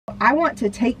I want to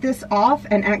take this off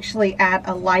and actually add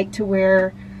a light to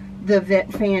where the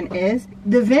vent fan is.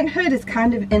 The vent hood is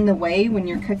kind of in the way when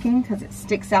you're cooking because it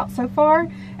sticks out so far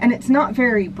and it's not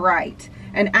very bright.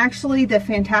 And actually the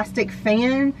fantastic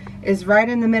fan is right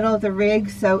in the middle of the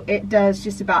rig, so it does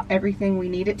just about everything we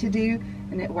need it to do,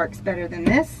 and it works better than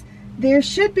this. There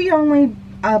should be only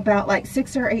about like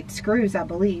 6 or 8 screws, I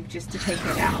believe, just to take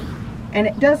it out. And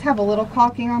it does have a little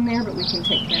caulking on there, but we can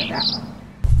take care of that.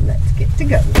 Let's get to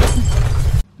go.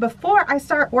 Before I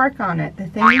start work on it, the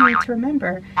thing you need to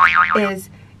remember is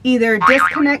either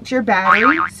disconnect your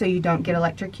battery so you don't get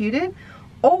electrocuted,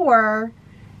 or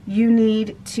you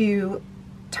need to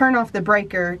turn off the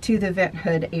breaker to the vent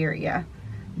hood area.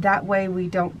 That way we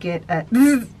don't get a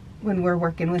when we're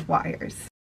working with wires.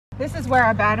 This is where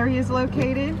our battery is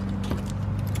located,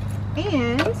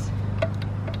 and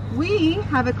we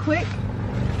have a quick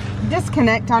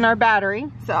disconnect on our battery,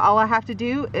 so all I have to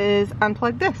do is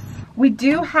unplug this. We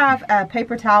do have a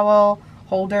paper towel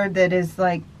holder that is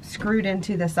like screwed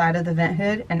into the side of the vent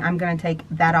hood, and I'm going to take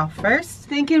that off first.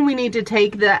 Thinking we need to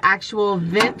take the actual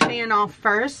vent fan off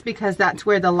first because that's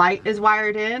where the light is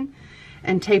wired in,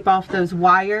 and tape off those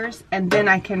wires, and then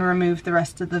I can remove the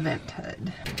rest of the vent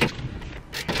hood.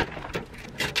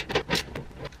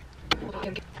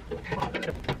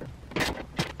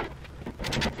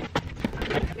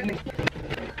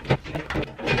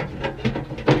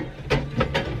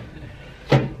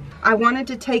 I wanted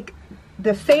to take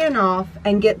the fan off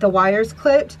and get the wires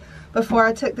clipped before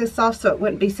I took this off, so it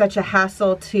wouldn't be such a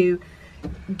hassle to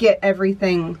get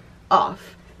everything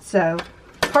off. So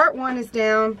part 1 is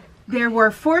down. There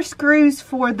were 4 screws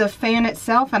for the fan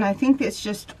itself, and I think it's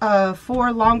just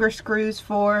 4 longer screws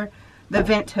for the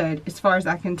vent hood as far as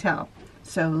I can tell.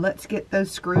 So let's get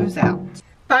those screws out.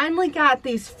 Finally got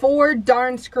these 4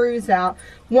 darn screws out.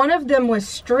 One of them was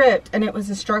stripped and it was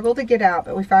a struggle to get out,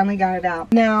 but we finally got it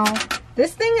out. Now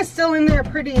this thing is still in there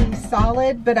pretty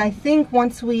solid, but I think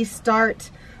once we start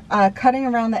cutting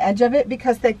around the edge of it,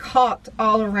 because they caulked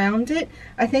all around it,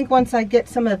 I think once I get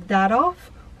some of that off,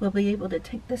 we'll be able to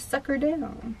take this sucker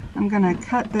down. I'm gonna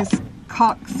cut this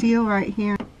caulk seal right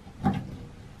here.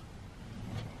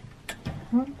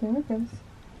 Oh, there it goes.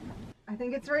 I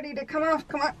think it's ready to come off.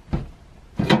 Come on.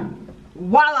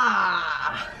 Voila!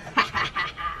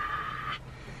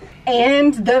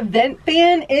 And the vent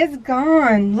fan is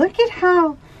gone. Look at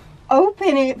how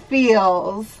open it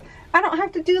feels. I don't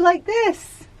have to do like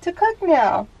this to cook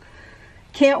now.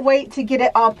 Can't wait to get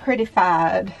it all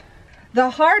prettified. The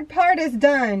hard part is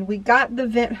done. We got the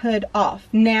vent hood off.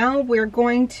 Now we're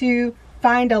going to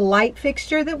find a light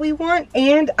fixture that we want,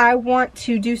 and I want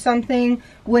to do something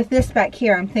with this back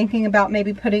here. I'm thinking about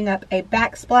maybe putting up a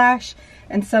backsplash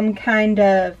and some kind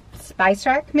of spice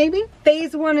rack maybe.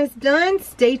 Phase 1 is done.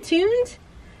 Stay tuned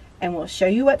and we'll show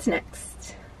you what's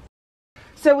next.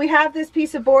 So we have this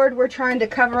piece of board. We're trying to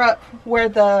cover up where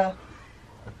the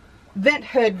vent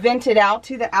hood vented out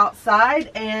to the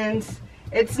outside, and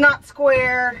it's not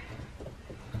square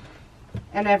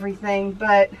and everything,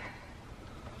 but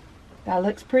that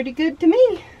looks pretty good to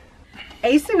me.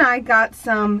 Ace and I got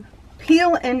some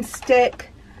peel and stick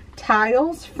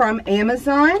tiles from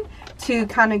Amazon to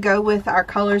kind of go with our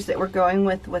colors that we're going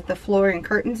with the floor and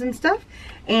curtains and stuff.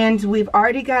 And we've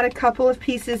already got a couple of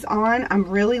pieces on. I'm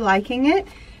really liking it,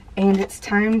 and it's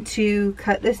time to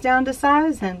cut this down to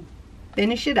size and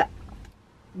finish it up.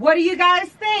 What do you guys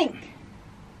think?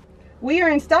 We are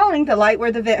installing the light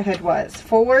where the vent hood was.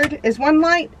 Forward is 1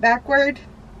 light, backward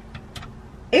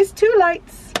is 2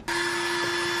 lights.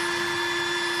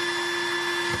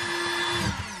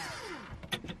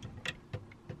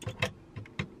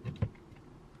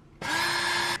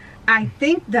 I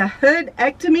think the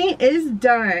hood-ectomy is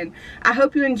done. I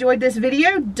hope you enjoyed this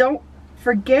video. Don't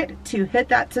forget to hit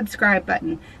that subscribe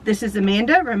button. This is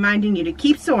Amanda reminding you to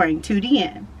keep soaring to the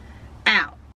end.